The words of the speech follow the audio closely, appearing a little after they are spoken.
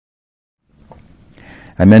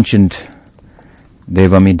I mentioned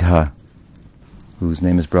Devamidha, whose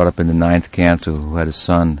name is brought up in the 9th canto, who had a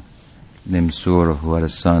son named Sura, who had a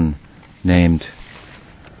son named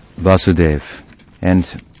Vasudeva. And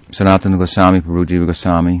Sanatana Goswami, Prabhu Jiva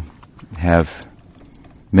Goswami have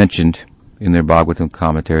mentioned in their Bhagavatam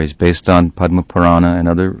commentaries, based on Padma Purana and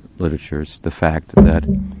other literatures, the fact that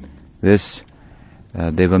this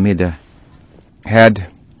Devamidha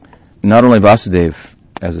had not only Vasudeva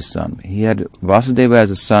as a son, he had Vasudeva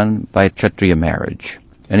as a son by Kshatriya marriage,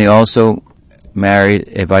 and he also married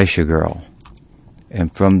a Vaishya girl,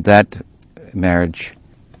 and from that marriage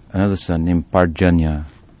another son named Parjanya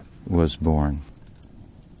was born.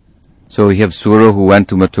 So we have Sura, who went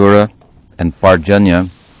to Mathura, and Parjanya,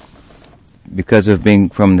 because of being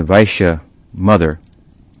from the Vaishya mother,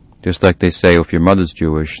 just like they say, if your mother's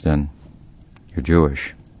Jewish, then you're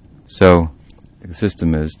Jewish. So the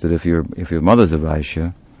system is that if your mother's a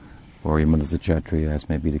Vaishya, or your mother's a Kshatriya, as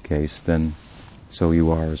may be the case, then so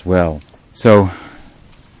you are as well. So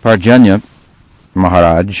Parjanya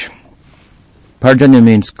Maharaj, Parjanya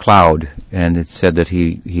means cloud, and it's said that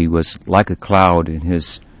he was like a cloud in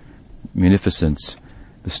his munificence,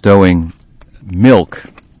 bestowing milk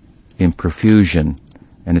in profusion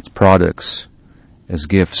and its products as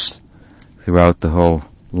gifts throughout the whole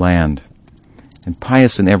land, and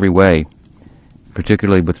pious in every way,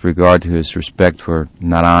 particularly with regard to his respect for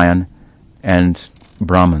Narayan and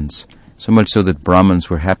Brahmins, so much so that Brahmins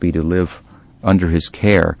were happy to live under his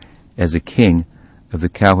care as a king of the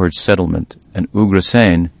cowherd settlement, and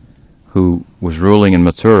Ugrasen, who was ruling in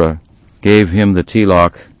Mathura, gave him the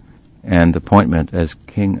tilak and appointment as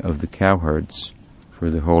king of the cowherds for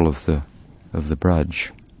the whole of the Braj,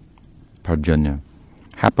 Parjanya.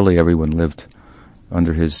 Happily everyone lived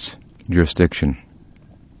under his jurisdiction.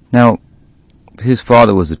 Now, his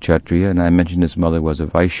father was a Kshatriya, and I mentioned his mother was a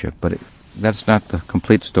Vaishya, but that's not the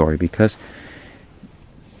complete story, because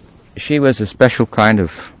she was a special kind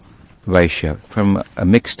of Vaishya, from a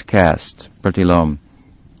mixed caste, Pratilom.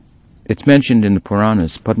 It's mentioned in the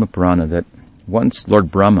Puranas, Padma Purana, that once Lord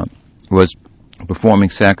Brahma was performing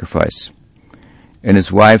sacrifice, and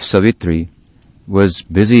his wife Savitri was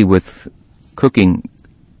busy with cooking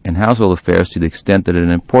and household affairs to the extent that at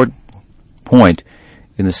an important point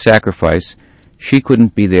in the sacrifice, she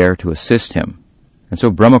couldn't be there to assist him. And so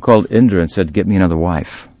Brahma called Indra and said, "Get me another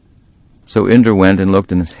wife." So Indra went and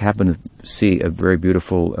looked and happened to see a very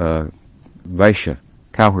beautiful Vaishya,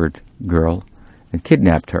 cowherd girl, and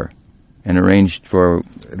kidnapped her and arranged for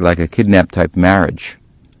like a kidnap-type marriage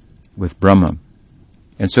with Brahma.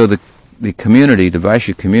 And so the community, the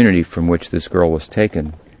Vaishya community from which this girl was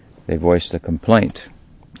taken, they voiced a complaint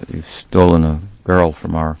that you've stolen a girl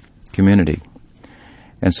from our community.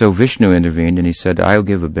 And so Vishnu intervened and he said, "I'll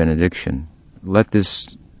give a benediction. Let this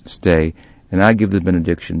stay, and I give the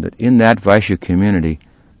benediction that in that Vaishya community,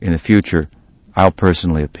 in the future, I'll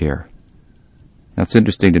personally appear." Now it's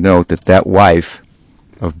interesting to note that that wife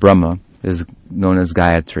of Brahma is known as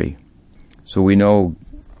Gayatri. So we know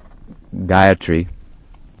Gayatri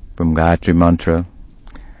from Gayatri Mantra,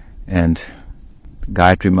 and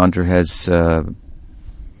Gayatri Mantra has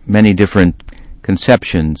many different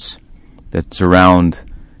conceptions that surround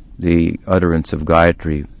the utterance of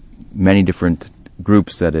Gayatri. Many different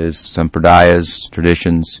groups, that is, sampradayas,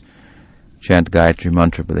 traditions, chant Gayatri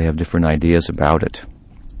Mantra, but they have different ideas about it.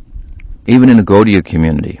 Even in the Gaudiya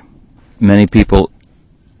community, many people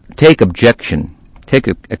take exception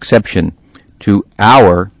to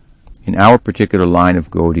in our particular line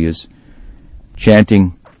of Gaudiyas,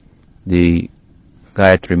 chanting the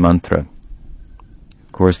Gayatri Mantra.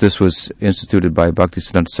 Of course, this was instituted by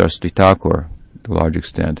Bhaktisiddhanta Saraswati Thakur, to a large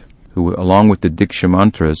extent, who, along with the Diksha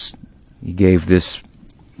mantras, he gave this,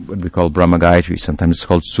 what we call Brahma Gayatri. Sometimes it's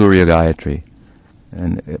called Surya Gayatri.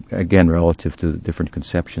 And again, relative to the different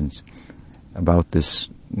conceptions about this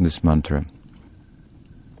mantra.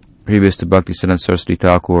 Previous to Bhaktisiddhanta Saraswati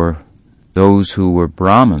Thakur, those who were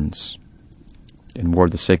Brahmins and wore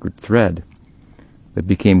the sacred thread that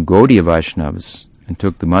became Gaudiya Vaishnavas and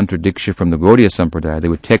took the mantra Diksha from the Gaudiya Sampradaya, they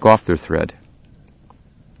would take off their thread.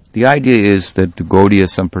 The idea is that the Gaudiya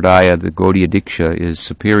Sampradaya, the Gaudiya Diksha, is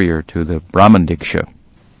superior to the Brahman Diksha,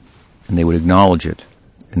 and they would acknowledge it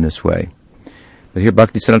in this way. But here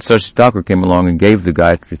Bhaktisiddhanta Saraswati Thakur came along and gave the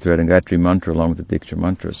Gayatri thread and Gayatri mantra along with the Diksha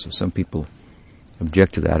mantra, so some people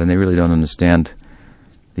object to that, and they really don't understand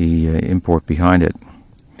the import behind it.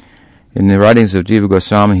 In the writings of Jiva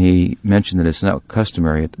Goswami, he mentioned that it was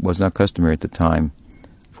not customary at the time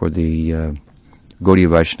for the Gaudiya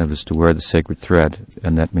Vaishnavas to wear the sacred thread,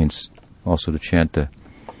 and that means also to chant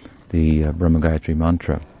the Brahma Gayatri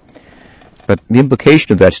mantra. But the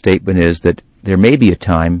implication of that statement is that there may be a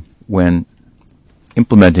time when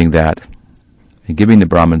implementing that and giving the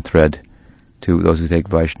Brahman thread to those who take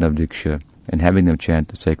Vaishnava Diksha and having them chant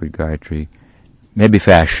the sacred Gayatri may be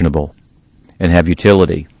fashionable and have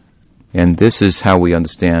utility. And this is how we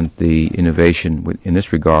understand the innovation in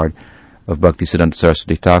this regard of Bhaktisiddhanta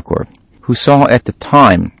Saraswati Thakur, who saw at the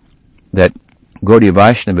time that Gaudiya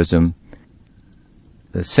Vaishnavism,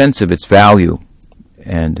 the sense of its value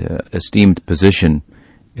and esteemed position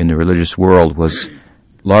in the religious world was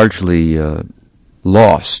largely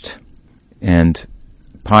lost, and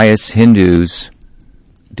pious Hindus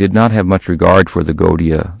did not have much regard for the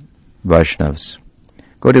Gaudiya Vaishnavas.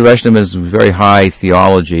 Gaudiya Vaishnavism is very high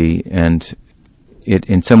theology, and it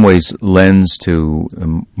in some ways lends to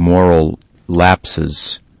moral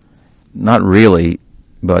lapses. Not really,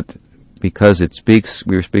 but because it speaks,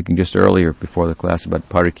 we were speaking just earlier before the class about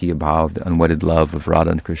Parikiya Bhav, the unwedded love of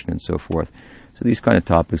Radha and Krishna and so forth. So these kind of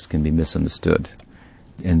topics can be misunderstood,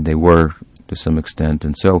 and they were to some extent.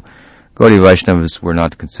 And so Gaudiya Vaishnavas were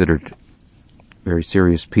not considered very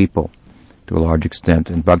serious people to a large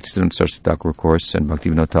extent. And Bhaktisiddhanta Saraswati Thakur, of course, and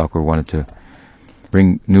Bhaktivinoda Thakur wanted to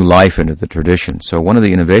bring new life into the tradition. So one of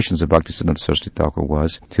the innovations of Bhaktisiddhanta Saraswati Thakur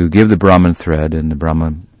was to give the Brahman thread and the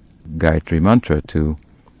Brahman Gayatri mantra to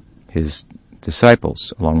his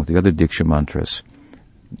disciples, along with the other Diksha mantras,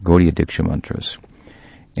 Gaudiya Diksha mantras.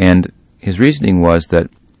 And his reasoning was that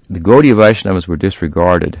the Gaudiya Vaishnavas were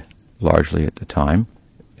disregarded largely at the time,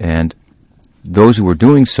 and those who were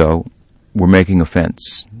doing so were making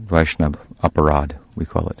offense, Vaishnava aparad, we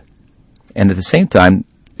call it. And at the same time,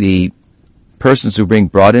 the persons who were being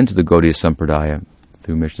brought into the Gaudiya Sampradaya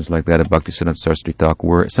through missions like that of Bhaktisiddhanta Saraswati Thakur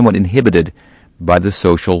were somewhat inhibited by the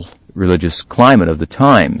social religious climate of the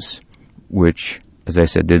times, which, as I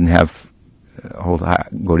said, didn't have hold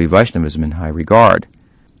Gaudiya Vaishnavism in high regard.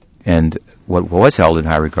 And what was held in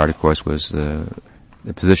high regard, of course, was the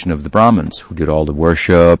position of the Brahmins, who did all the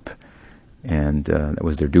worship, and that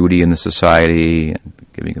was their duty in the society, and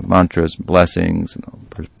giving of mantras and blessings,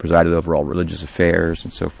 and presided over all religious affairs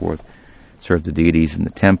and so forth, served the deities in the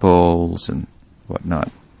temples and whatnot.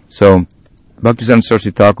 So Bhaktisiddhanta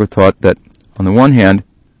Saraswati Thakur thought that, on the one hand,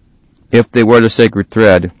 if they wear the sacred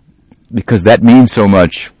thread, because that means so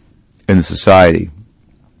much in the society,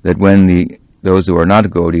 that when those who are not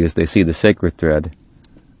Gaudiyas, they see the sacred thread,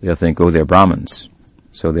 they'll think, oh, they're Brahmins,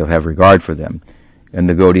 so they'll have regard for them. And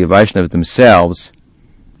the Gaudiya Vaishnavas themselves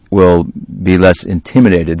will be less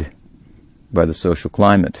intimidated by the social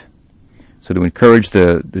climate. So to encourage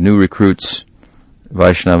the new recruits,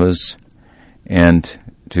 Vaishnavas, and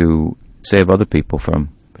to save other people from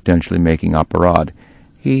potentially making aparad,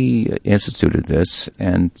 he instituted this,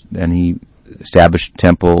 and he established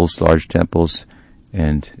temples, large temples,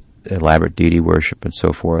 and elaborate deity worship and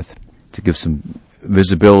so forth, to give some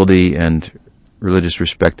visibility and religious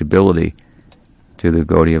respectability to the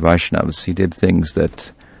Gaudiya Vaishnavas. He did things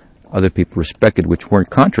that other people respected, which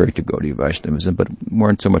weren't contrary to Gaudiya Vaishnavism, but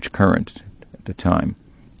weren't so much current at the time.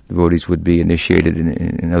 Devotees would be initiated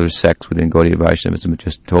in other sects within Gaudiya Vaishnavism,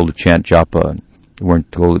 just told to chant japa. They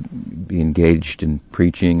weren't told to be engaged in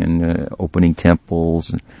preaching and opening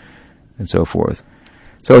temples and so forth.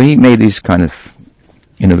 So he made these kind of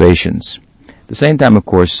innovations. At the same time, of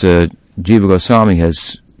course, Jiva Goswami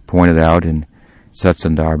has pointed out in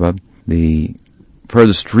Satsandarbha the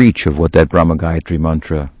furthest reach of what that Brahma Gayatri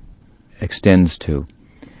mantra extends to.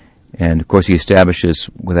 And of course he establishes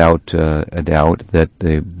without a doubt that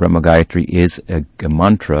the Brahma Gayatri is a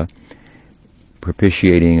mantra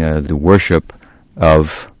propitiating the worship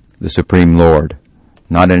of the Supreme Lord,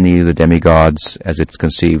 not any of the demigods as it's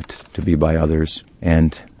conceived to be by others.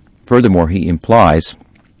 And furthermore, he implies,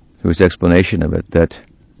 through his explanation of it,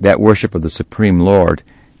 that worship of the Supreme Lord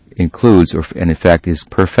includes, and in fact is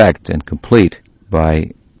perfect and complete,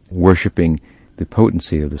 by worshipping the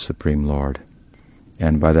potency of the Supreme Lord.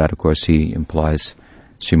 And by that, of course, he implies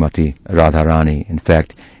Srimati Radharani. In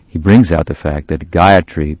fact, he brings out the fact that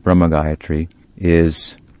Gayatri, Brahma Gayatri,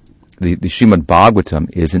 is the Srimad Bhagavatam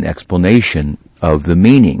is an explanation of the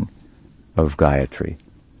meaning of Gayatri.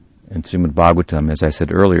 And Srimad Bhagavatam, as I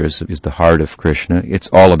said earlier, is the heart of Krishna. It's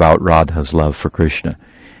all about Radha's love for Krishna.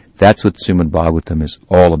 That's what Srimad Bhagavatam is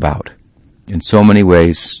all about. In so many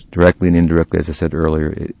ways, directly and indirectly, as I said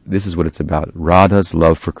earlier, this is what it's about. Radha's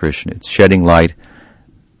love for Krishna. It's shedding light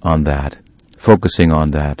on that, focusing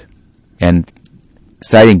on that. And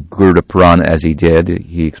citing Garuda Purana as he did,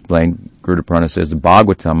 he explained, Garuda Purana says the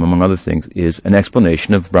Bhagavatam, among other things, is an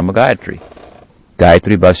explanation of Brahma Gayatri.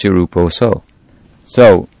 Gayatri Basya Rupo So.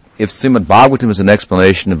 So, if Srimad Bhagavatam is an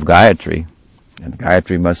explanation of Gayatri, and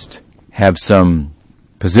Gayatri must have some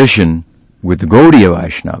position with the Gaudiya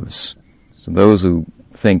Vaishnavas. So those who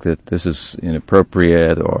think that this is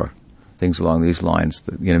inappropriate or things along these lines,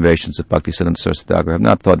 the innovations of Bhaktisiddhanta Saraswati Thakur, have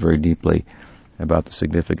not thought very deeply about the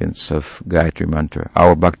significance of Gayatri Mantra.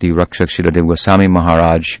 Our Bhakti Rakshak Shiradev Goswami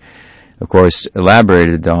Maharaj, of course,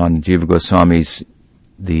 elaborated on Jiva Goswami's,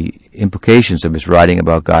 the implications of his writing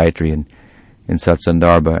about Gayatri in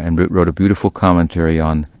Satsandarbha, and wrote a beautiful commentary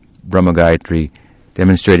on Brahma Gayatri,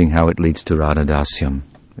 demonstrating how it leads to Radha Dasyam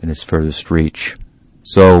in its furthest reach.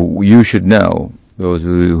 So you should know, those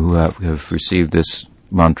who have received this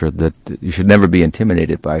mantra, that you should never be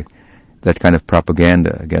intimidated by that kind of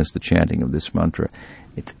propaganda against the chanting of this mantra.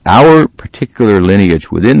 It's our particular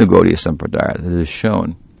lineage within the Gaudiya Sampradaya that has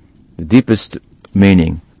shown the deepest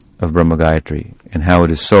meaning of Brahma Gayatri and how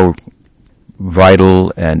it is so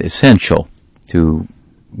vital and essential to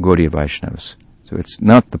Gaudiya Vaishnavas. So it's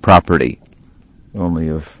not the property only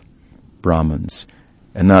of Brahmins,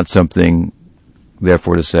 and not something,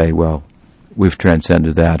 therefore, to say, well, we've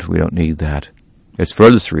transcended that, we don't need that. Its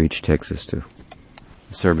furthest reach takes us to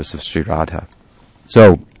the service of Sri Radha.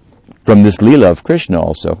 So, from this Leela of Krishna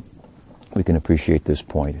also, we can appreciate this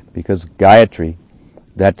point, because Gayatri,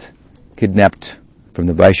 that kidnapped from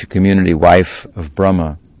the Vaishya community wife of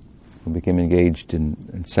Brahma, who became engaged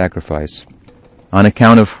in sacrifice, on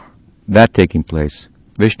account of that taking place,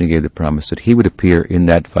 Vishnu gave the promise that he would appear in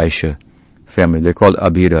that Vaishya family. They're called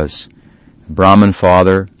Abhiras. Brahman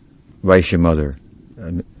father, Vaishya mother,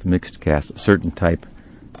 a mixed caste, a certain type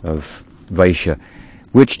of Vaishya,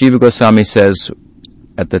 which Jiva Goswami says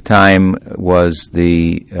at the time was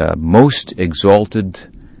the most exalted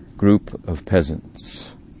group of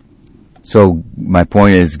peasants. So my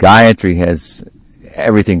point is, Gayatri has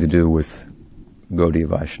everything to do with Gaudiya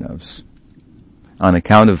Vaishnavas. On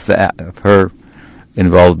account of that, of her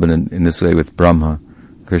involvement in this way with Brahma,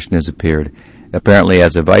 Krishna has appeared, apparently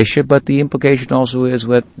as a Vaishya, but the implication also is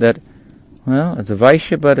that, well, as a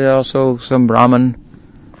Vaishya, but also some Brahman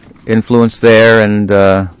influence there, and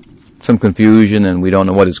some confusion, and we don't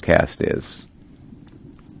know what his caste is.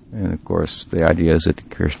 And of course, the idea is that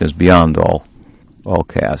Krishna is beyond all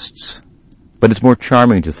castes. But it's more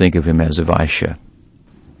charming to think of him as a Vaishya.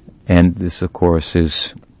 And this, of course,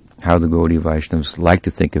 is how the Gaudiya Vaishnavas like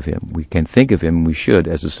to think of him. We can think of him, we should,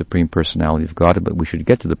 as the Supreme Personality of God, but we should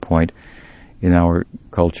get to the point in our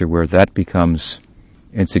culture where that becomes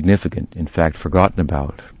insignificant, in fact, forgotten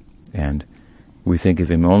about. And we think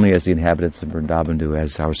of him only as the inhabitants of Vrndavana do,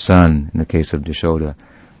 as our son, in the case of Yashoda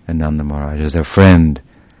and Nanda Maharaj, as our friend,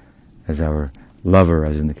 as our lover,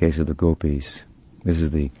 as in the case of the gopis. This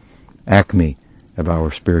is the acme of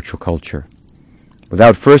our spiritual culture.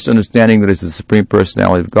 Without first understanding that it's the Supreme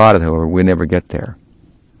Personality of God, however, we never get there.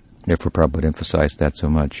 Therefore, Prabhupada emphasized that so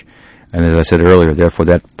much. And as I said earlier, therefore,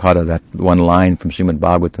 that pada, that one line from Srimad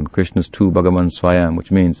Bhagavatam, Krishna's tu Bhagavan Swayam, which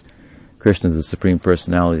means Krishna is the Supreme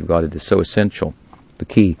Personality of God, it is so essential, the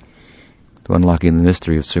key to unlocking the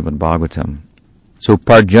mystery of Srimad Bhagavatam. So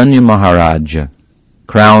Parjanya Maharaja,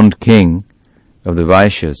 crowned king of the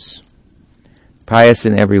Vaishyas, pious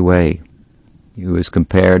in every way, he was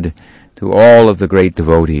compared to all of the great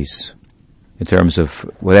devotees in terms of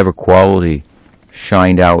whatever quality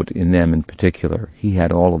shined out in them in particular. He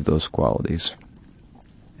had all of those qualities.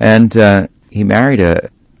 And he married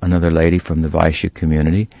another lady from the Vaishya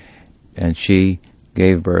community, and she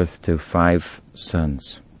gave birth to 5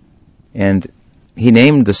 sons. And he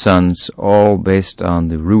named the sons all based on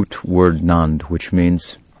the root word Nand, which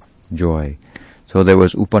means joy. So there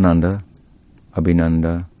was Upananda,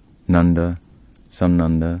 Abhinanda, Nanda,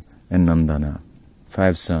 Samnanda, and Nandana.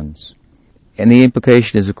 5 sons. And the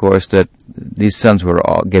implication is, of course, that these sons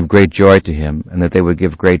gave great joy to him, and that they would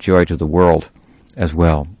give great joy to the world as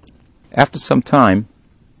well. After some time,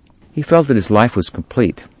 he felt that his life was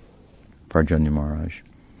complete, Parjanya Maharaj.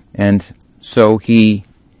 And so he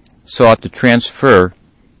sought to transfer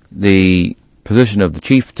the position of the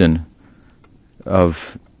chieftain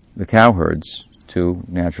of the cowherds to,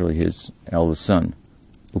 naturally, his eldest son,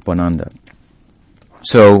 Upananda.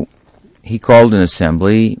 So he called an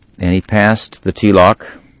assembly, and he passed the tilak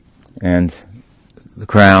and the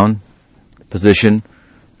crown, the position,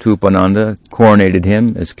 to Upananda, coronated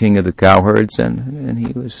him as king of the cowherds, and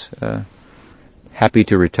he was happy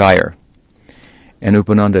to retire. And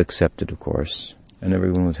Upananda accepted, of course, and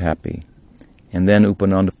everyone was happy. And then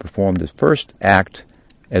Upananda performed his first act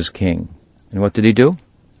as king. And what did he do?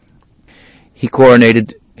 He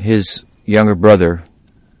coronated his younger brother,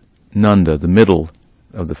 Nanda, the middle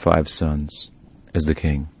of the 5 sons, as the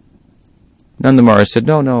king. Nanda Maharaj said,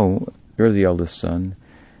 no, you're the eldest son.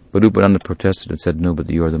 But Upananda protested and said, no, but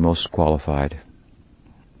you're the most qualified.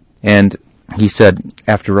 And he said,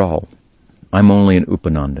 after all, I'm only an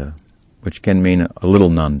Upananda, which can mean a little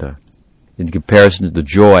Nanda, in comparison to the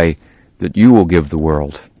joy that you will give the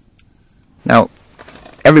world. Now,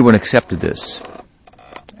 everyone accepted this.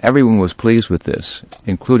 Everyone was pleased with this,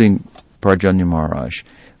 including Parjanya Maharaj.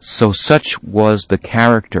 So such was the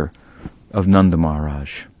character of Nanda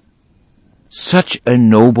Maharaj. Such a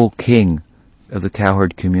noble king of the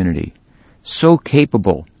cowherd community, so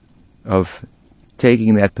capable of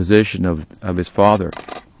taking that position of his father,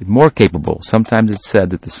 more capable. Sometimes it's said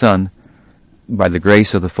that the son, by the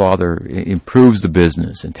grace of the father, improves the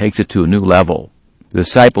business and takes it to a new level. The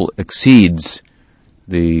disciple exceeds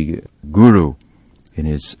the guru in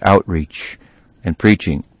his outreach and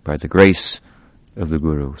preaching by the grace of the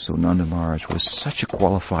guru. So Nanda Maharaj was such a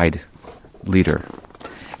qualified leader.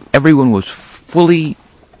 Everyone was fully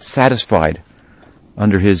satisfied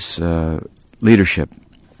under his leadership.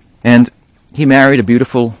 And he married a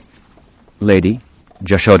beautiful lady,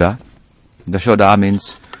 Jashoda. Jashoda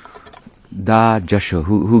means Da Jasho,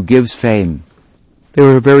 who gives fame. They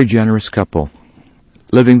were a very generous couple,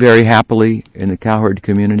 living very happily in the cowherd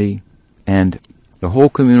community, and the whole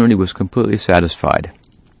community was completely satisfied.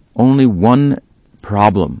 Only one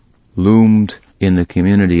problem loomed in the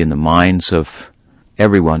community, in the minds of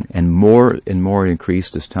everyone, and more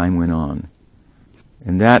increased as time went on.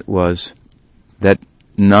 And that was that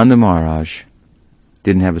Nanda Maharaj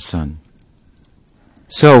didn't have a son.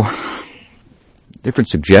 So, different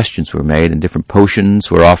suggestions were made, and different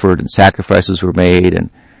potions were offered, and sacrifices were made, and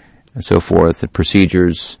so forth, and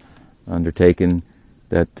procedures undertaken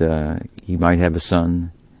that he might have a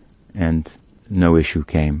son, and no issue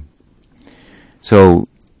came. So,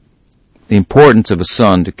 the importance of a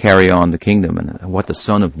son to carry on the kingdom, and what the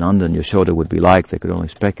son of Nanda and Yashoda would be like, they could only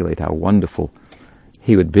speculate how wonderful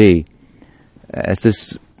he would be. As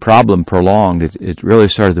this problem prolonged, it really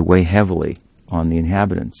started to weigh heavily on the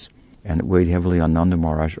inhabitants, and it weighed heavily on Nanda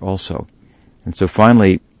Maharaj also. And so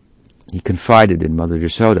finally, he confided in Mother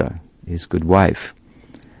Yashoda, his good wife.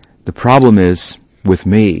 The problem is with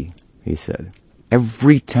me, he said.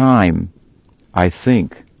 Every time I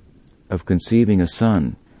think of conceiving a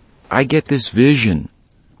son, I get this vision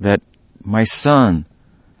that my son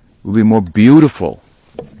will be more beautiful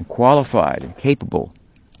and qualified and capable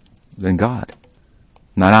than God.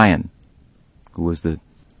 Narayan, who was the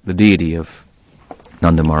deity of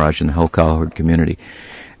Nanda Maharaj and the whole cowherd community.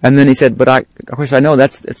 And then he said, but of course I know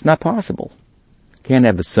it's not possible. Can't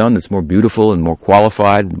have a son that's more beautiful and more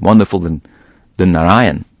qualified and wonderful than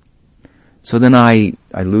Narayan. So then I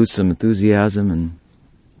lose some enthusiasm, and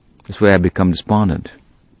this way I become despondent.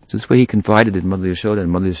 So this way he confided in Mother Yashoda,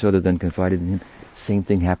 and Mother Yashoda then confided in him. Same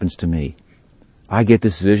thing happens to me. I get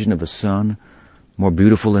this vision of a son more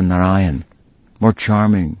beautiful than Narayan, more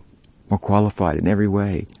charming, more qualified in every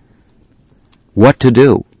way. What to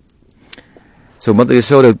do? So Mother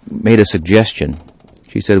Yashoda made a suggestion.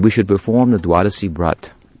 She said we should perform the Dwadasi Vrat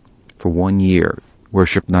for 1 year,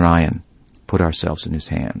 worship Narayan, put ourselves in his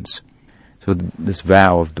hands. So this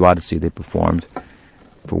vow of Dwadasi they performed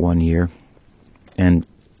for 1 year. And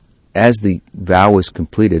as the vow was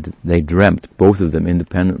completed, they dreamt, both of them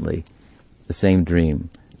independently, the same dream.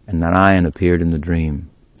 And Narayan appeared in the dream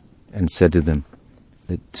and said to them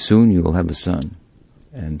that soon you will have a son,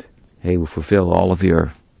 and he will fulfill all of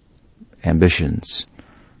your ambitions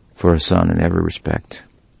for a son in every respect.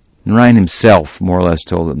 Narayan himself more or less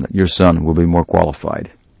told them that your son will be more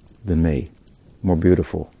qualified than me, more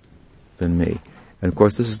beautiful than me. And of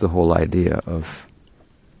course this is the whole idea of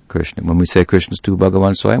Krishna. When we say Krishna's tu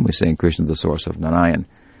Bhagavan Swayam, we're saying Krishna is the source of Narayan.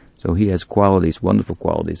 So he has qualities, wonderful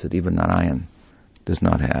qualities that even Narayan does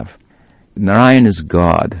not have. Narayan is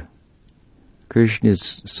God. Krishna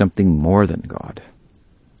is something more than God.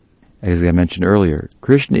 As I mentioned earlier,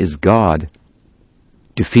 Krishna is God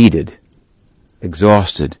defeated,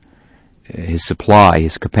 exhausted, his supply,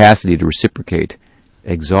 his capacity to reciprocate,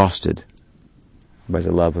 exhausted by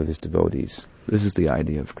the love of his devotees. This is the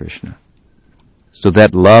idea of Krishna. So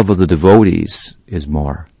that love of the devotees is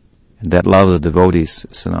more, and that love of the devotees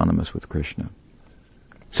is synonymous with Krishna.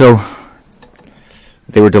 So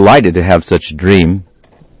they were delighted to have such a dream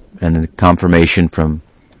and a confirmation from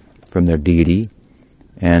their deity.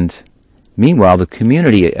 And meanwhile, the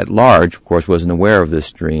community at large, of course, wasn't aware of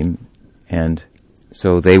this dream, and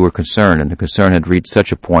so they were concerned, and the concern had reached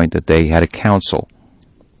such a point that they had a council,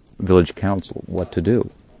 village council, what to do.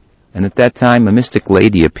 And at that time, a mystic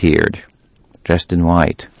lady appeared, dressed in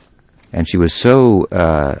white, and she was so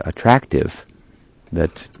attractive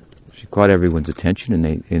that she caught everyone's attention,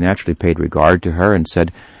 and they naturally paid regard to her and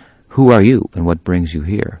said, "Who are you, and what brings you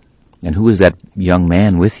here? And who is that young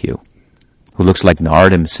man with you, who looks like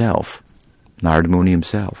Narada himself, Narada Muni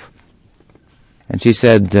himself?" And she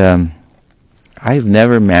said, I've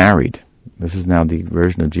never married. This is now the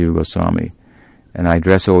version of Jiva Goswami. And I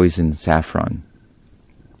dress always in saffron.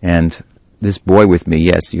 And this boy with me,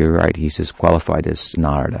 yes, you're right, he's as qualified as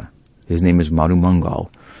Narada. His name is Marumangal,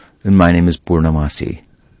 and my name is Purnamasi.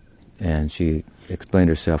 And she explained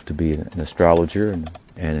herself to be an astrologer and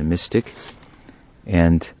a mystic.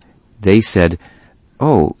 And they said,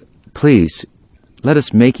 oh, please, let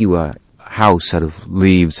us make you a house out of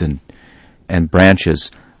leaves and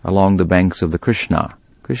branches along the banks of the Krishna.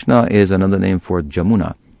 Krishna is another name for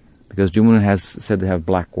Jamuna, because Jamuna has said to have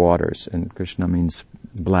black waters, and Krishna means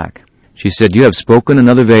black. She said, you have spoken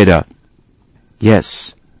another Veda.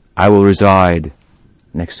 Yes, I will reside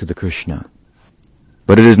next to the Krishna.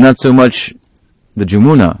 But it is not so much the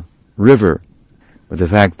Jamuna river, but the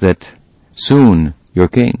fact that soon your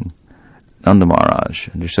king, Nanda Maharaj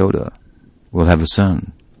and Yashoda, will have a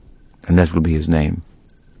son, and that will be his name,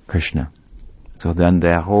 Krishna. So then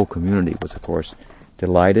the whole community was, of course,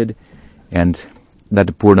 delighted, and that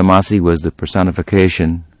Purnamasi was the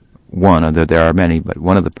personification, there are many, but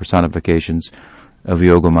one of the personifications of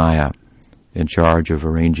Yogamaya, in charge of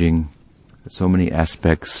arranging so many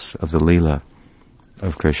aspects of the Leela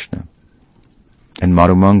of Krishna. And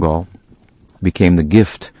Marumangal became the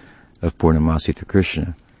gift of Purnamasi to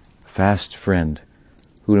Krishna, a fast friend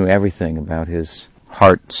who knew everything about his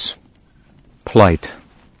heart's plight,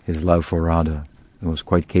 his love for Radha, and was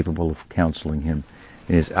quite capable of counseling him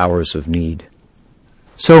in his hours of need.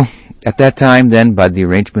 So, at that time then, by the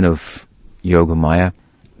arrangement of Yogamaya,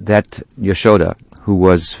 that Yashoda, who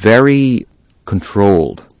was very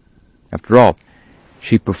controlled, after all,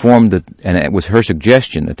 she performed, and it was her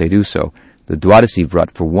suggestion that they do so, the Dwadasi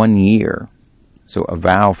Vrat for 1 year, so a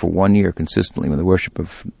vow for 1 year consistently with the worship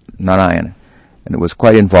of Narayana. And it was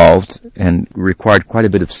quite involved and required quite a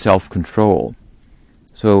bit of self-control.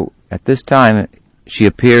 So, at this time, she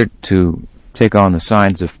appeared to take on the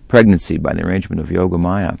signs of pregnancy by the arrangement of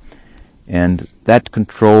Yogamaya. And that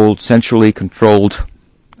sensually controlled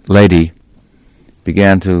lady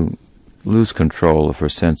began to lose control of her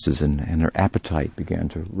senses, and her appetite began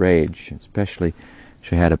to rage. Especially,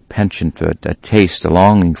 she had a penchant, a taste, a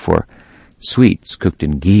longing for sweets cooked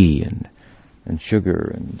in ghee and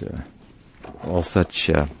sugar and all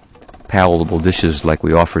such palatable dishes like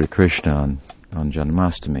we offer to Krishna on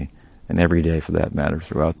Janmastami, and every day for that matter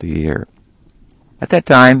throughout the year. At that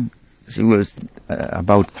time, she was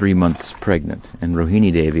about 3 months pregnant, and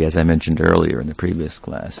Rohini Devi, as I mentioned earlier in the previous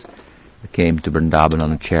class, came to Vrndavana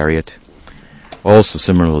on a chariot, also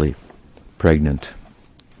similarly pregnant,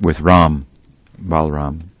 with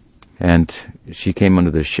Balaram. And she came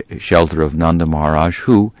under the shelter of Nanda Maharaj,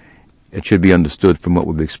 who, it should be understood from what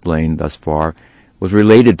we've explained thus far, was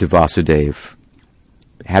related to Vasudeva,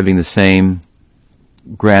 having the same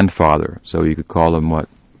grandfather. So you could call them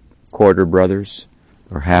quarter brothers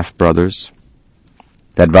or half brothers.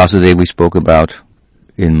 That Vasudeva we spoke about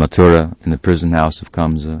in Mathura, in the prison house of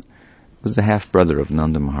Kamsa, was the half brother of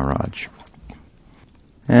Nanda Maharaj.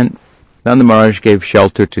 And Nanda Maharaj gave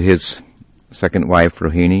shelter to his second wife,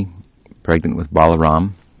 Rohini, pregnant with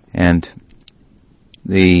Balaram, and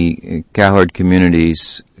the cowherd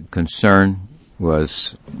community's concern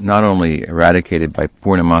was not only eradicated by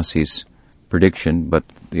Purnamasi's prediction, but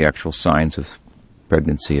the actual signs of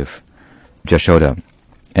pregnancy of Yashoda.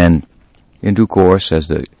 And in due course, as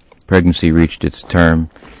the pregnancy reached its term,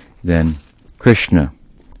 then Krishna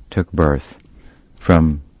took birth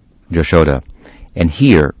from Yashoda. And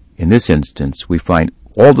here, in this instance, we find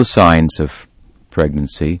all the signs of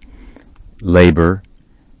pregnancy, labor,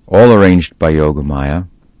 all arranged by Yogamaya.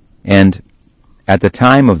 And at the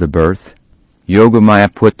time of the birth,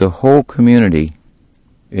 Yogamaya put the whole community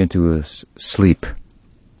into a sleep.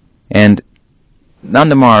 And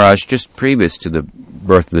Nanda Maharaj, just previous to the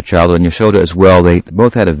birth of the child, and Yashoda as well, they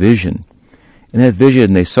both had a vision. In that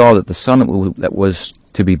vision, they saw that the son that was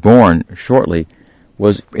to be born shortly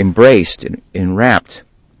was embraced, enwrapped,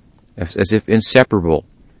 as if inseparable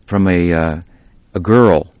from a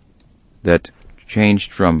girl that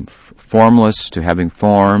changed from formless to having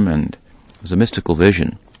form, and it was a mystical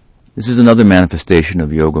vision. This is another manifestation of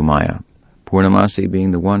Yogamaya. Purnamasi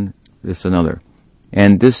being the one, this another.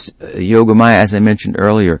 And this Yogamaya, as I mentioned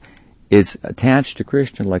earlier, is attached to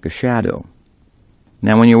Krishna like a shadow.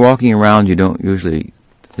 Now, when you're walking around, you don't usually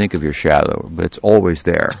think of your shadow, but it's always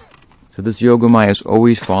there. So this Yogamaya is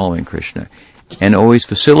always following Krishna and always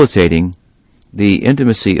facilitating the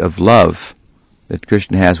intimacy of love that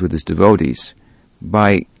Krishna has with his devotees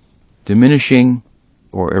by diminishing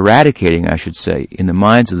or eradicating, I should say, in the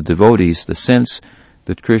minds of the devotees the sense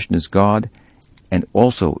that Krishna is God, and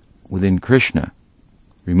also within Krishna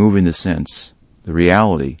removing the sense the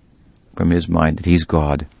reality from his mind that he's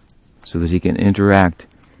God, so that he can interact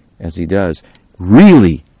as he does,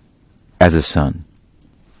 really as a son.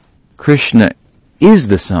 Krishna is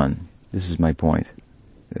the son. This is my point,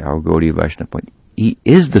 our Gaudiya Vaishnava point. He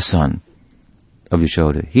is the son of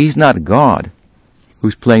Yashoda. He's not God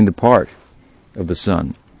who's playing the part of the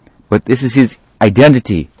son, but this is his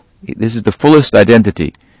identity. This is the fullest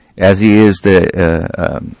identity, as he is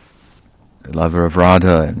the lover of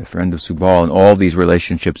Radha and the friend of Subal and all these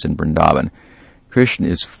relationships in Vrindavan. Krishna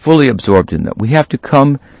is fully absorbed in that. We have to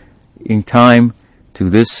come in time to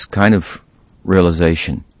this kind of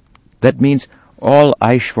realization. That means all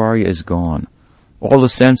Aishvarya is gone. All the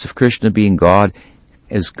sense of Krishna being God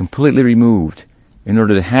is completely removed in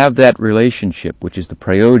order to have that relationship, which is the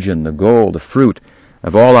prayojan, the goal, the fruit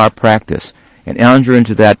of all our practice, and enter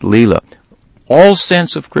into that Leela. All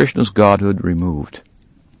sense of Krishna's godhood removed.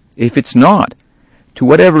 If it's not, to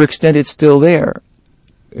whatever extent it's still there,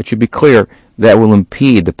 it should be clear that will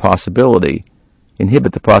inhibit the possibility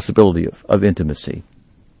of intimacy.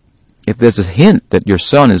 If there's a hint that your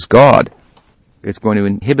son is God, it's going to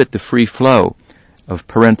inhibit the free flow of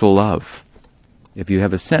parental love. If you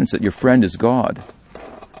have a sense that your friend is God,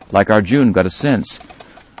 like Arjuna got a sense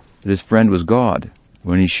that his friend was God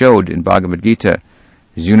when he showed in Bhagavad Gita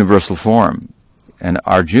his universal form. And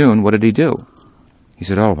Arjuna, what did he do? He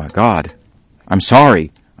said, "Oh my God, I'm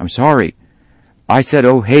sorry. I said,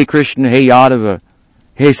 oh, hey Krishna, hey Yadava,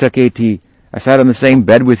 hey Saketi, I sat on the same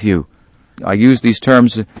bed with you." I use these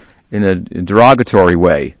terms in a derogatory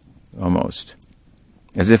way, almost,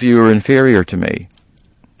 as if you were inferior to me,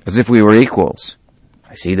 as if we were equals.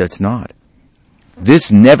 I see that's not.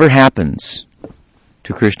 This never happens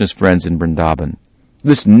to Krishna's friends in Vrindavan.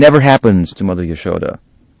 This never happens to Mother Yashoda.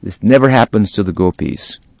 This never happens to the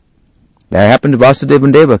gopis. That happened to Vasudeva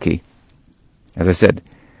and Devaki. As I said,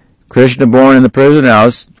 Krishna, born in the prison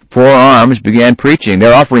house, 4 arms, began preaching.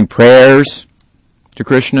 They're offering prayers to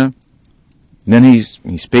Krishna. And then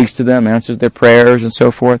he speaks to them, answers their prayers, and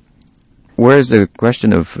so forth. Where's the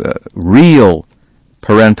question of real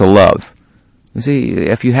parental love? You see,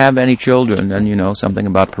 if you have any children, then you know something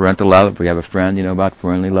about parental love. If you have a friend, you know about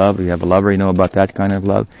friendly love. If you have a lover, you know about that kind of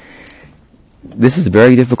love. This is a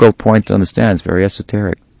very difficult point to understand. It's very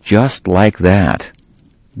esoteric. Just like that,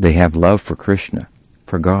 they have love for Krishna,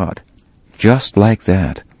 for God. Just like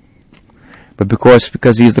that. But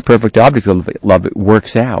because he's the perfect object of love, it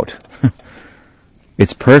works out.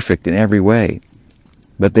 It's perfect in every way.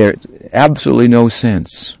 But there's absolutely no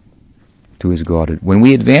sense to his Godhead. When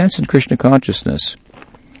we advance in Krishna consciousness,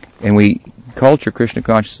 and we culture Krishna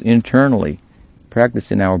consciousness internally,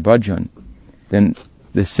 practice in our bhajan, then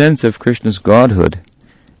the sense of Krishna's Godhood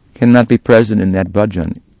cannot be present in that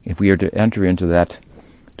bhajan if we are to enter into that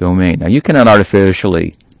domain. Now, you cannot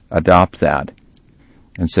artificially adopt that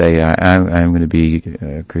and say, I'm going to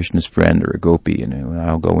be Krishna's friend or a gopi, and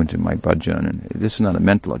I'll go into my bhajan. And this is not a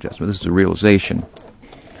mental adjustment. This is a realization.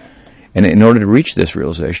 And in order to reach this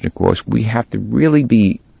realization, of course, we have to really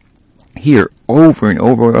be here over and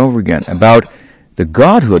over and over again about the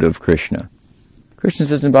Godhood of Krishna. Krishna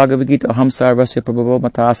says in Bhagavad Gita, "Aham sarvasya prabhavo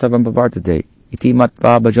matasavam pavartate, iti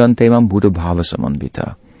matva bhajante mam buddha bhava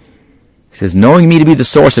samanvita." He says, knowing me to be the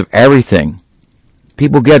source of everything,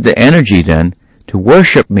 people get the energy then to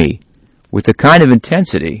worship me with the kind of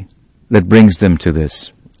intensity that brings them to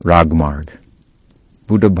this ragmarg.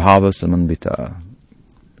 Buddha bhava samanvita.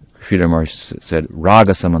 Sridhar Maharaj said,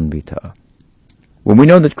 raga samanvita. When we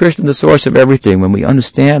know that Krishna is the source of everything, when we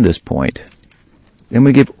understand this point, then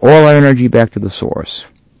we give all our energy back to the source,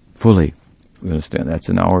 fully. We understand that's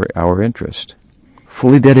in our interest.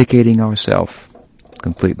 Fully dedicating ourselves,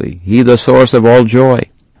 completely. He the source of all joy.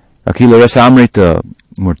 Akila Rasamrita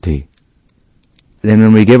Murti. Then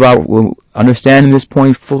when we understanding this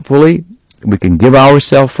point fully, we can give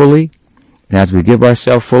ourselves fully, and as we give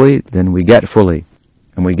ourselves fully, then we get fully.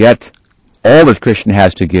 And we get all that Krishna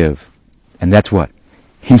has to give. And that's what?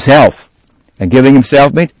 Himself. And giving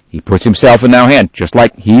himself means he puts himself in our hand, just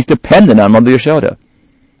like he's dependent on Mother Yashoda.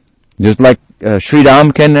 Just like Sri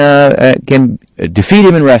Ram can defeat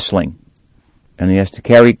him in wrestling. And he has to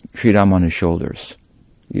carry Sri Ram on his shoulders.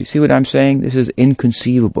 You see what I'm saying? This is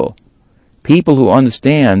inconceivable. People who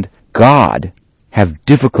understand God have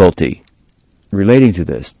difficulty relating to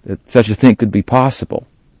this, that such a thing could be possible.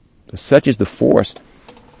 Such is the force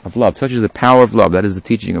of love. Such is the power of love. That is the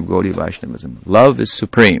teaching of Gaudiya Vaishnavism. Love is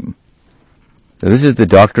supreme. So this is the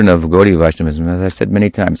doctrine of Gaudiya Vaishnavism. As I've said many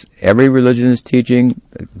times, every religion is teaching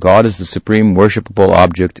that God is the supreme worshipable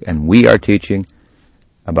object, and we are teaching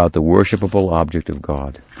about the worshipable object of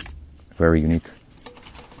God. A very unique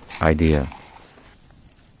idea.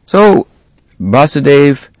 So,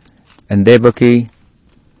 Vasudeva and Devaki,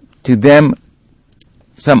 to them,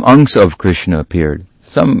 some angsa of Krishna appeared.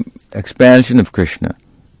 Some expansion of Krishna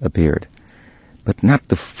appeared. But not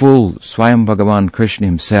the full Swayam Bhagavan Krishna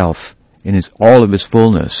himself in all of his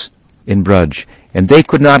fullness in Braj. And they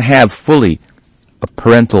could not have fully a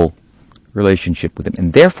parental relationship with him.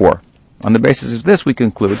 And therefore, on the basis of this, we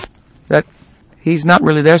conclude that he's not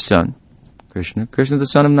really their son, Krishna. Krishna is the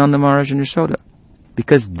son of Nanda Maharaj and Yashoda.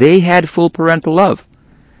 Because they had full parental love.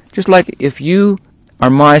 Just like if you are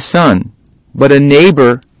my son, but a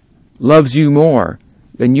neighbor loves you more,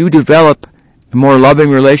 then you develop a more loving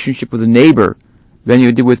relationship with a neighbor than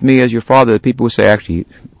you did with me as your father. People will say, actually,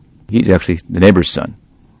 he's actually the neighbor's son.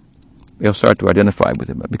 They'll start to identify with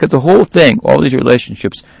him. Because the whole thing, all these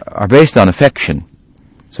relationships, are based on affection.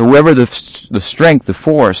 So wherever the strength, the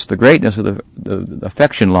force, the greatness of the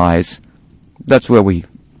affection lies, that's where we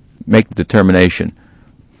make the determination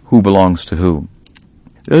who belongs to whom.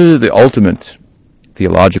 This is the ultimate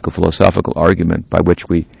theological, philosophical argument by which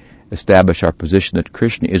we establish our position that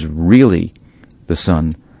Krishna is really the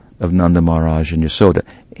son of Nanda Maharaj and Yashoda.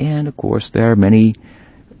 And, of course, there are many,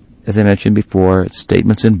 as I mentioned before,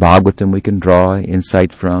 statements in Bhagavatam we can draw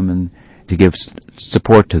insight from and to give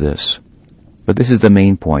support to this. But this is the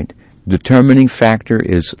main point. The determining factor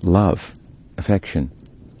is love, affection.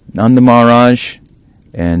 Nanda Maharaj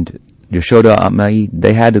and Yashoda Amai,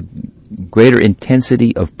 they had a greater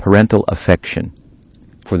intensity of parental affection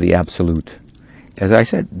for the Absolute. As I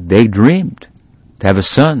said, they dreamed to have a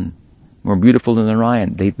son more beautiful than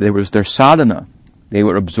Narayan. There was their sadhana. They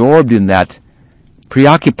were absorbed in that,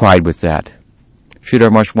 preoccupied with that.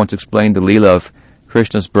 Sridhar Maharaj once explained the Leela of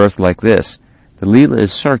Krishna's birth like this. The Leela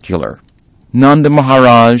is circular. Nanda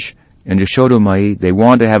Maharaj and Yashoda Mai, they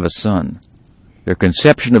want to have a son. Their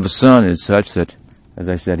conception of a son is such that, as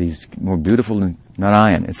I said, he's more beautiful than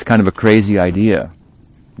Narayan. It's kind of a crazy idea.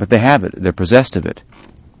 But they have it. They're possessed of it.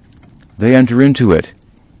 They enter into it.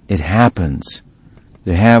 It happens.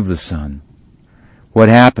 They have the son. What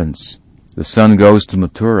happens? The son goes to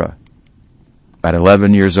Mathura at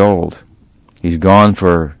 11 years old. He's gone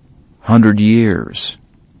for 100 years.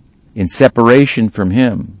 In separation from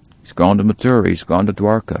him, he's gone to Mathura, he's gone to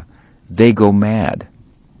Dwarka. They go mad.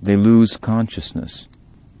 They lose consciousness.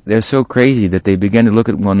 They're so crazy that they begin to look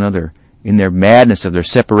at one another in their madness of their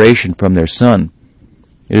separation from their son.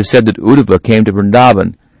 It is said that Uddhava came to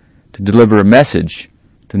Vrndavana to deliver a message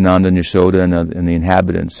to Nanda and Yashoda and the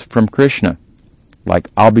inhabitants from Krishna. Like,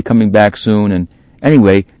 I'll be coming back soon, and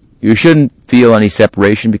anyway, you shouldn't feel any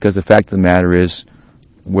separation because the fact of the matter is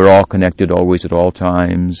we're all connected always at all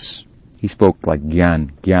times. He spoke like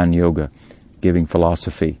Gyan Yoga, giving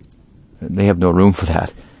philosophy. They have no room for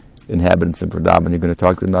that. Inhabitants of Vrndavana, you're going to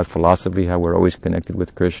talk to them about philosophy, how we're always connected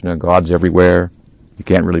with Krishna, God's everywhere, you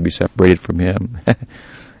can't really be separated from Him.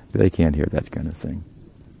 They can't hear that kind of thing.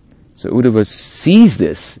 So Uddhava sees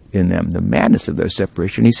this in them, the madness of their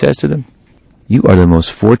separation. He says to them, you are the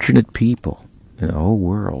most fortunate people in the whole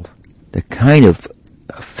world. The kind of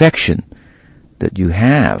affection that you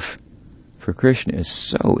have for Krishna is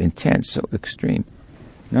so intense, so extreme.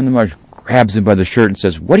 Nanda Maharaj grabs him by the shirt and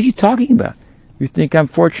says, what are you talking about? You think I'm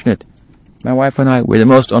fortunate? My wife and I, we're the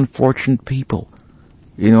most unfortunate people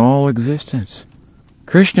in all existence.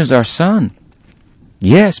 Krishna's our son.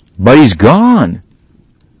 Yes, but he's gone.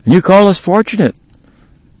 And you call us fortunate.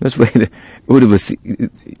 This way, Uddhava,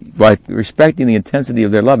 by respecting the intensity of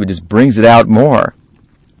their love, it just brings it out more.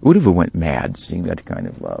 Uddhava went mad seeing that kind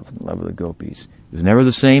of love, the love of the gopis. It was never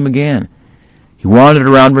the same again. He wandered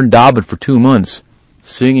around Vrndavana for 2 months,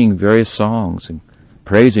 singing various songs and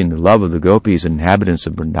praising the love of the gopis and inhabitants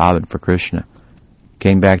of Vrndavana for Krishna.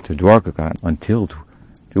 Came back to Dwarka until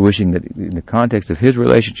to wishing that in the context of his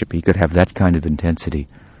relationship he could have that kind of intensity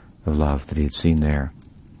of love that he had seen there.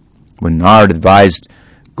 When Nard advised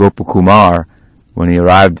Gopakumar, when he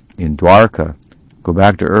arrived in Dwarka, go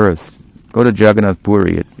back to earth, go to Jagannath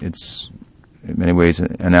Puri. It's in many ways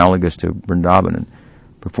analogous to Vrndavana, and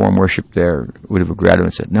perform worship there. Uddhava grabbed him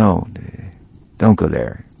and said, no, don't go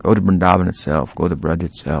there. Go to Vrndavana itself. Go to Braj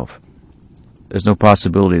itself. There's no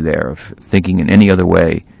possibility there of thinking in any other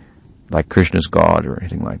way, like Krishna's God or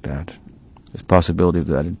anything like that. There's possibility of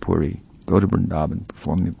that in Puri. Go to Vrndavana,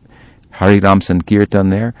 perform the Hari Ram Sankirtan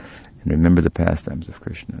there, and remember the pastimes of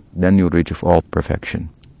Krishna. Then you'll reach all perfection.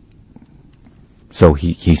 So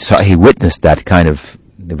he witnessed that kind of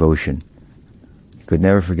devotion. He could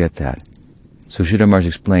never forget that. So Sridhar Maharaj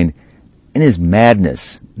explained, in his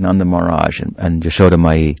madness, Nanda Maharaj and Yashoda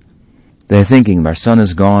Mai, they're thinking, our son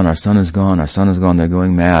is gone, our son is gone, our son is gone. They're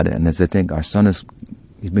going mad. And as they think,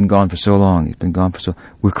 he's been gone for so long,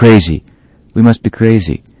 we're crazy. We must be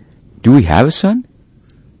crazy. Do we have a son?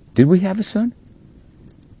 Did we have a son?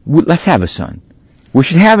 Let's have a son. We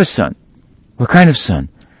should have a son. What kind of son?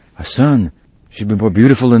 A son should be more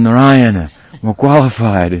beautiful than Narayana, more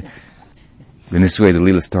qualified. In this way, the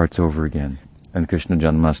Leela starts over again, and Krsna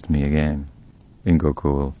Janmastami again, in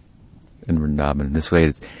Gokul, in Vrndavana. In this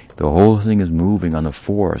way, the whole thing is moving on the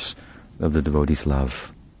force of the devotee's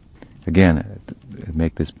love. Again, I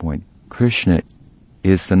make this point, Krishna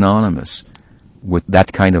is synonymous with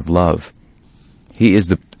that kind of love. He is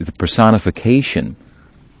the personification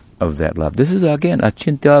of that love. This is again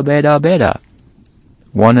achintya beda beda,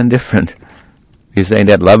 one and different. He's saying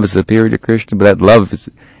that love is superior to Krishna, but that love is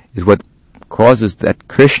what causes that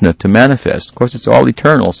Krishna to manifest. Of course, it's all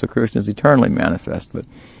eternal, so Krishna is eternally manifest, but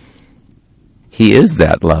he is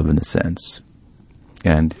that love in a sense,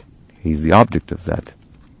 and he's the object of that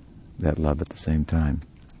love at the same time.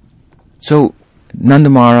 So Nanda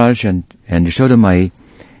Maharaj and Yashoda Mai,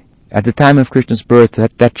 at the time of Krishna's birth,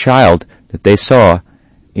 that child that they saw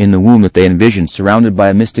in the womb, that they envisioned, surrounded by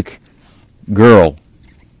a mystic girl,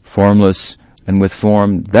 formless and with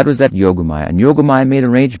form, that was that Yogamaya. And Yogamaya made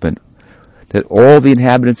arrangement that all the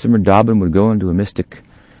inhabitants of Vrndavana would go into a mystic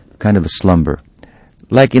kind of a slumber.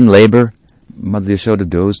 Like in labor, Mother Yashoda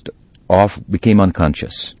dozed off, became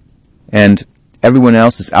unconscious. And everyone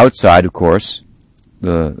else is outside, of course,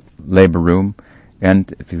 the labor room.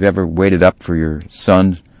 And if you've ever waited up for your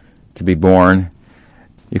son to be born,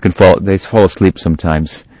 they fall asleep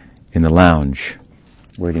sometimes in the lounge,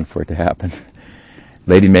 waiting for it to happen.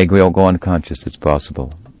 Lady may go unconscious, it's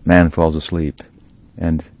possible. Man falls asleep.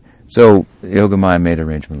 And so Yogamaya made an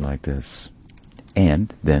arrangement like this.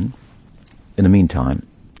 And then, in the meantime,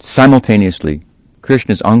 simultaneously,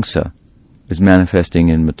 Krishna's Angsa is manifesting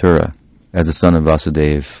in Mathura as the son of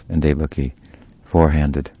Vasudeva and Devaki,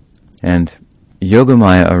 four-handed. And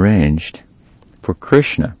Yogamaya arranged for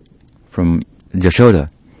Krishna from Yashoda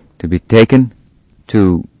to be taken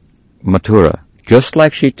to Mathura, just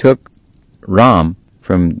like she took Ram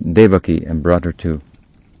from Devaki and brought her to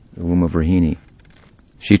the womb of Rohini.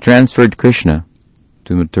 She transferred Krishna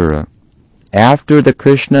to Mathura. After the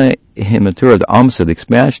Krishna in Mathura, the Amsa, the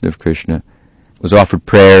expansion of Krishna, was offered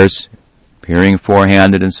prayers, appearing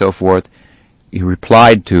four-handed and so forth, he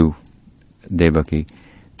replied to Devaki.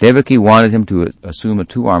 Devaki wanted him to assume a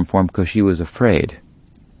two-armed form because she was afraid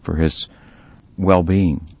for his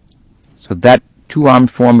well-being. So that two-armed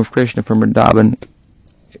form of Krishna from Vrndavana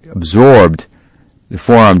absorbed the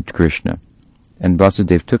four-armed Krishna, and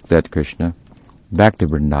Vasudeva took that Krishna back to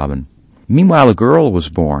Vrndavana. Meanwhile, a girl was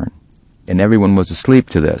born, and everyone was asleep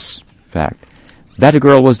to this fact. That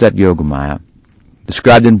girl was that Yogamaya,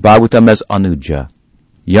 described in Bhagavatam as Anuja,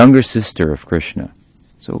 younger sister of Krishna.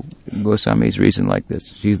 So Goswami's reason like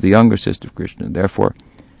this. She's the younger sister of Krishna. Therefore,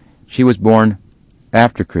 she was born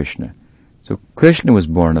after Krishna. So Krishna was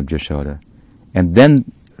born of Yashoda. And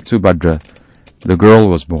then Subhadra, the girl,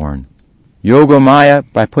 was born. Yogamaya,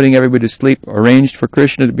 by putting everybody to sleep, arranged for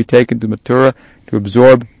Krishna to be taken to Mathura to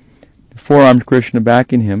absorb the four-armed Krishna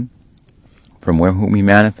back in him, from whom he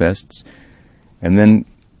manifests. And then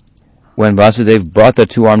when Vasudeva brought the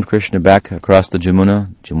two-armed Krishna back across the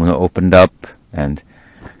Jamuna opened up, and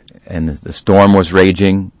the storm was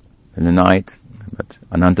raging in the night. But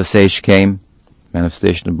Anantasesh came,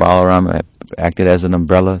 manifestation of Balaram, acted as an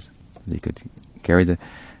umbrella. He could carry the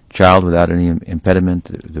child without any impediment.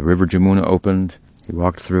 The river Jamuna opened. He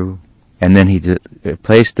walked through. And then he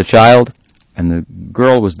placed the child, and the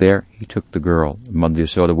girl was there. He took the girl. Mother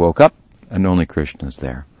Yashoda woke up, and only Krishna's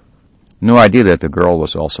there. No idea that the girl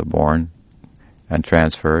was also born and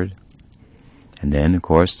transferred. And then, of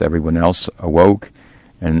course, everyone else awoke.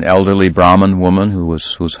 An elderly Brahmin woman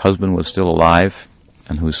whose husband was still alive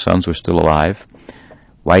and whose sons were still alive,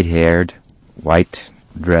 white-haired, white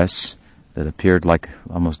dress that appeared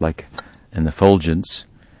almost like an effulgence.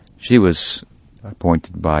 She was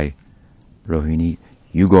appointed by Rohini,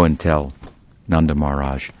 you go and tell Nanda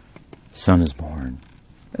Maharaj, son is born.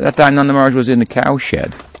 At that time, Nanda Maharaj was in the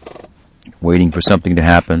cowshed, waiting for something to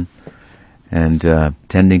happen and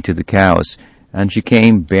tending to the cows. And she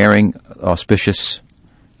came bearing auspicious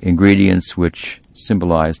ingredients which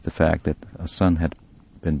symbolized the fact that a son had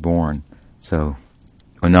been born. So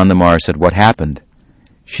when Nanda Maharaj said, what happened?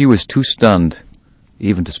 She was too stunned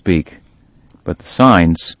even to speak. But the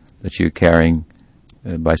signs that she was carrying,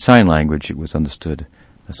 by sign language, it was understood,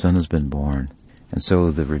 a son has been born. And so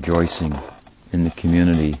the rejoicing in the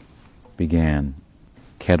community began.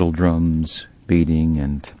 Kettle drums beating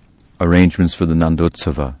and arrangements for the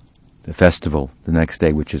Nandotsava, the festival, the next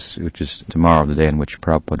day, which is tomorrow, the day in which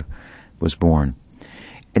Prabhupada was born.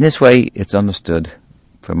 In this way, it's understood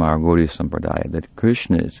from our Gaudiya Sampradaya that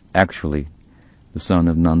Krishna is actually the son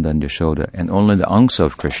of Nanda and Yashoda, and only the Angsa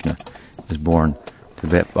of Krishna is born to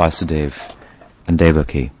Vasudeva and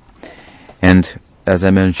Devaki. And as I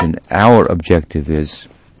mentioned, our objective is,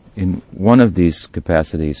 in one of these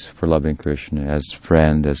capacities for loving Krishna, as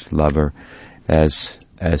friend, as lover, as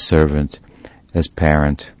servant, as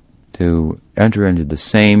parent, to enter into the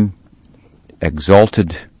same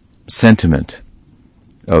exalted sentiment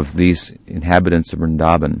of these inhabitants of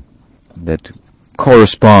Vrndavana that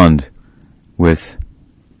correspond with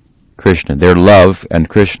Krishna. Their love and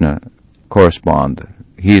Krishna correspond.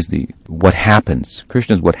 He is what happens.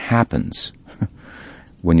 Krishna is what happens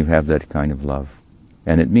when you have that kind of love.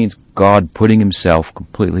 And it means God putting himself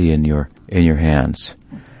completely in your hands.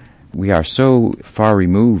 We are so far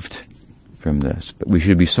removed from this, but we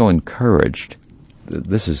should be so encouraged that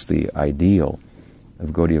this is the ideal of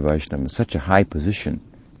Gaudiya Vaishnava. Such a high position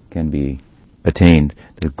can be attained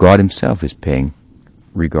that God himself is paying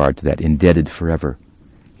regard to that, indebted forever.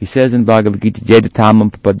 He says in Bhagavad Gita,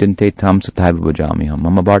 Jeditamam papadinte tam sathaiva bhajamiham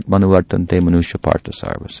mama bhart manuvartante manusha parta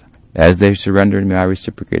sarvasa. As they surrender to me, I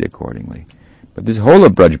reciprocate accordingly. But this whole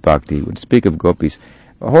of Braj Bhakti, when speak of gopis,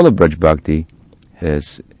 the whole of Braj Bhakti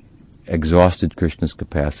has exhausted Krishna's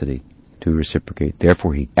capacity to reciprocate.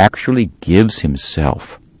 Therefore, he actually gives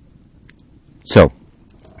himself. So,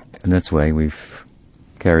 in this way, we've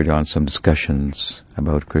carried on some discussions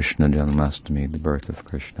about Krsna Janmastami, the birth of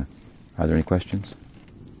Krishna. Are there any questions?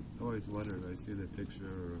 I always wondered, I see the picture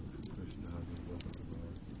of Krishna hugging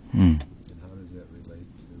Vrndavana, and how does that relate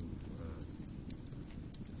to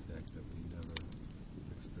the fact that we never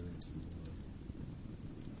experience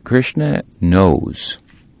love? Krishna knows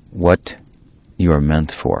what you are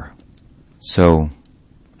meant for. So,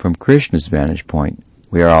 from Krishna's vantage point,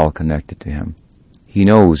 we are all connected to him. He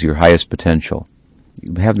knows your highest potential.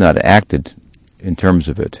 You have not acted in terms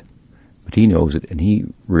of it, but he knows it, and he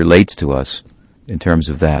relates to us in terms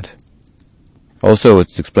of that. Also,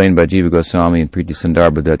 it's explained by Jiva Goswami and Priti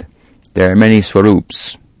Sandarbha that there are many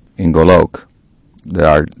swarups in Golok that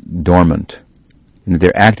are dormant, and that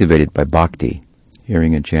they're activated by bhakti,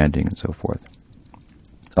 hearing and chanting and so forth.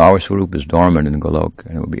 Our swarup is dormant in Golok,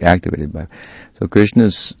 and it will be activated by... So Krishna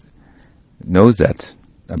knows that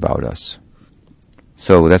about us.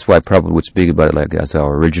 So that's why Prabhupada would speak about it like that's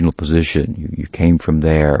our original position. You came from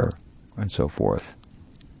there, and so forth.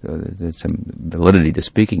 So there's some validity to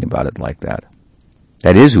speaking about it like that.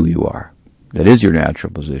 That is who you are. That is your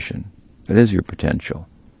natural position. That is your potential.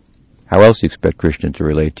 How else do you expect Krishna to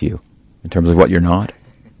relate to you? In terms of what you're not?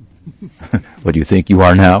 What do you think you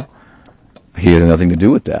are now? He has nothing to do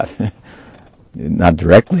with that. Not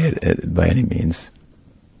directly, by any means.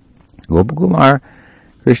 Gopakumar,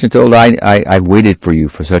 Krishna told, I've waited for you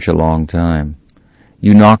for such a long time.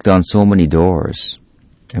 You knocked on so many doors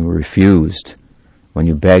and were refused when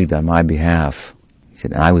you begged on my behalf. He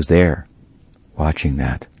said, I was there, watching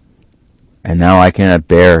that. And now I cannot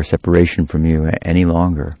bear separation from you any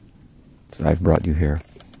longer. So I've brought you here.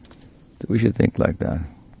 So we should think like that.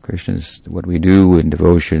 Krishna's, what we do in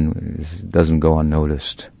devotion doesn't go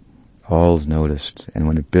unnoticed. All is noticed. And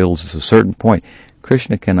when it builds to a certain point,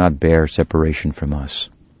 Krishna cannot bear separation from us.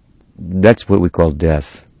 That's what we call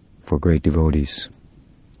death for great devotees.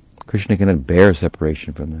 Krishna cannot bear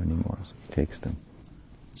separation from them anymore. So he takes them.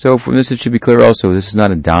 So from this it should be clear also, this is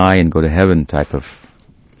not a die and go to heaven type of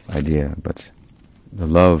idea, but the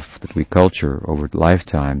love that we culture over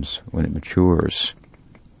lifetimes, when it matures,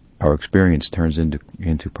 our experience turns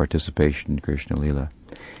into participation in Krishna Lila.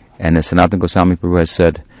 And as Sanatana Goswami Prabhu has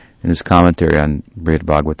said in his commentary on Brihad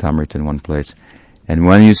Bhagavatamrita in one place, and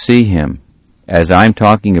when you see him, as I'm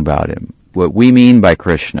talking about him, what we mean by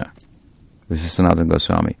Krishna, this is Sanatana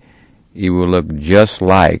Goswami, he will look just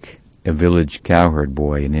like a village cowherd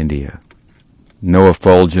boy in India. No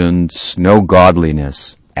effulgence, no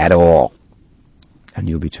godliness at all. And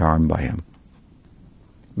you'll be charmed by him.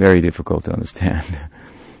 Very difficult to understand.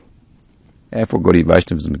 Therefore, Gaudiya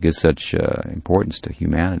Vaishnavism gives such importance to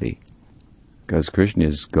humanity, because Krishna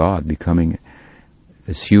is God becoming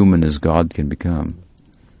as human as God can become,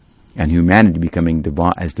 and humanity becoming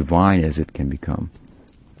as divine as it can become.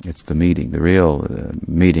 It's the meeting, the real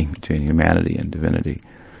meeting between humanity and divinity.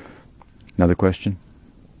 Another question?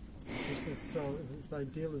 This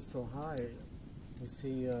ideal is so high. You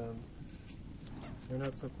see, we're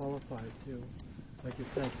not so qualified to, like you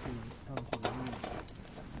said, to come to the needs.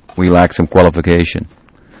 We lack some qualification.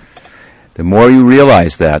 The more you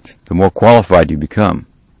realize that, the more qualified you become.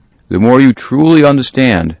 The more you truly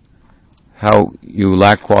understand how you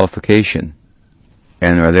lack qualification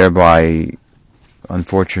and are thereby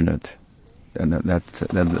unfortunate, and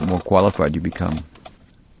the more qualified you become.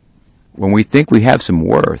 when we think we have some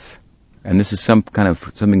worth, and this is some kind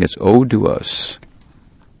of something that's owed to us,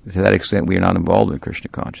 to that extent we are not involved in Krishna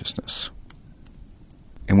consciousness.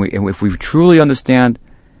 And if we truly understand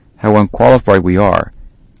how unqualified we are,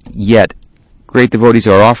 yet great devotees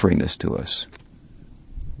are offering this to us,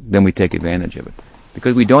 then we take advantage of it.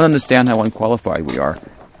 Because we don't understand how unqualified we are,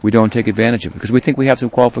 we don't take advantage of it. Because we think we have some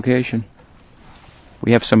qualification.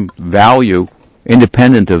 We have some value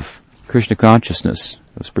independent of Krishna consciousness,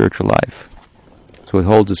 of spiritual life. So it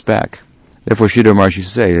holds us back. Therefore, Sridhar Maharaj used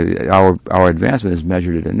to say, our advancement is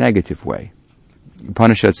measured in a negative way.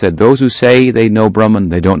 Upanishad said, those who say they know Brahman,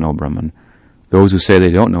 they don't know Brahman. Those who say they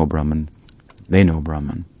don't know Brahman, they know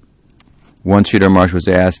Brahman. Once Sridhar Maharaj was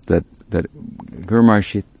asked that Guru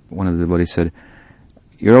Maharaj, one of the devotees said,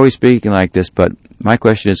 you're always speaking like this, but my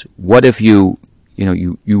question is, what if you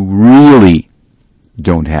really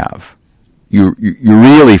don't have? You're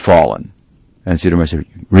really fallen. And Sridhar Maharaj said,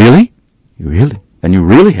 really? You really? And you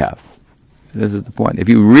really have. This is the point. If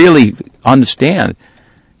you really understand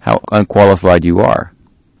how unqualified you are,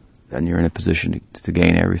 then you're in a position to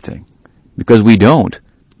gain everything. Because we don't.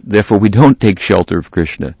 Therefore, we don't take shelter of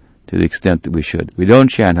Krishna to the extent that we should. We don't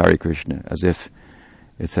chant Hare Krishna as if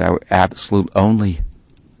it's our absolute only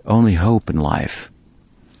hope in life.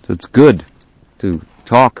 So it's good to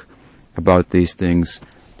talk about these things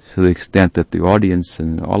to the extent that the audience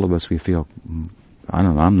and all of us, we feel, I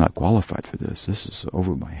don't know, I'm not qualified for this. This is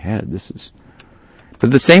over my head. But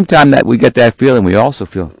at the same time that we get that feeling, we also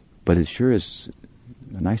feel, but it sure is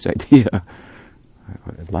a nice idea.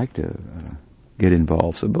 I'd like to get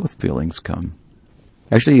involved. So both feelings come.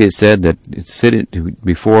 Actually, it said that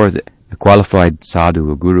before a qualified sadhu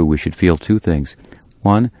or guru, we should feel two things.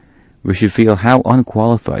 One, we should feel how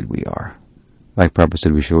unqualified we are. Like Prabhupada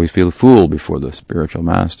said, we should always feel a fool before the spiritual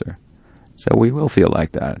master. So we will feel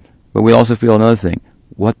like that. But we also feel another thing,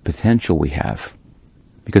 what potential we have.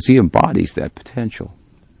 Because he embodies that potential.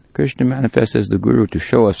 Krishna manifests as the Guru to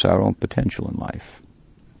show us our own potential in life.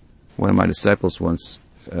 One of my disciples once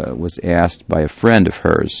was asked by a friend of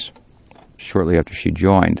hers, shortly after she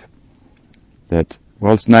joined, that,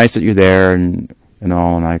 well, it's nice that you're there and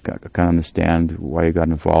all, and I kind of understand why you got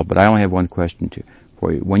involved, but I only have one question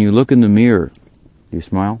for you. When you look in the mirror, do you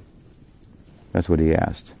smile? That's what he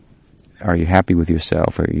asked. Are you happy with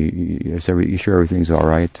yourself? Are you sure everything's all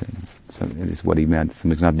right? Is what he meant.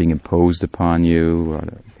 Something's not being imposed upon you. Or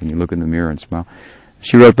can you look in the mirror and smile?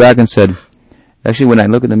 She wrote back and said, actually, when I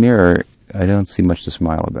look in the mirror, I don't see much to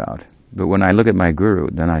smile about. But when I look at my guru,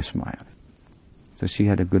 then I smile. So she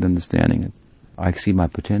had a good understanding. I see my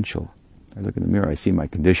potential. I look in the mirror, I see my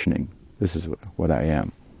conditioning. This is what I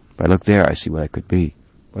am. If I look there, I see what I could be.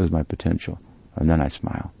 What is my potential? And then I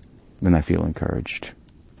smile. Then I feel encouraged.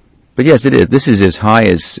 But yes, it is. This is as high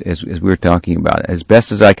as we're talking about. As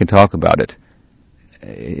best as I can talk about it,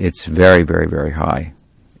 it's very, very, very high.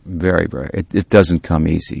 Very, very. It doesn't come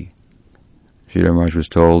easy. Sridhar Maharaj was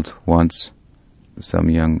told once, some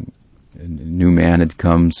young new man had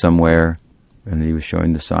come somewhere, and he was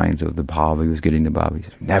showing the signs of the bhava. He was getting the bhava. He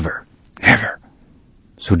said, never.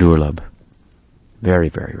 Sudurlabh. Very,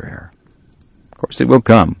 very rare. Of course, it will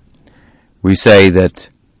come. We say that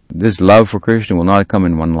this love for Krishna will not come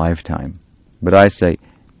in one lifetime. But I say,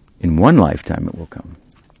 in one lifetime it will come.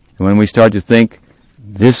 And when we start to think,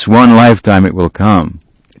 this one lifetime it will come,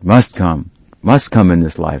 it must come in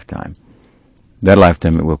this lifetime, that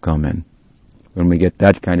lifetime it will come in. When we get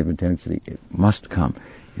that kind of intensity, it must come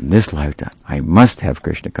in this lifetime. I must have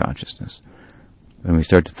Krishna consciousness. When we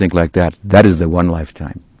start to think like that, that is the one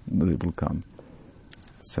lifetime that it will come.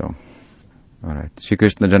 So, all right. Shri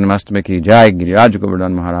Krsna Janmastami ki jai, Giriraj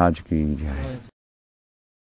Govardhan Maharaj ki jai.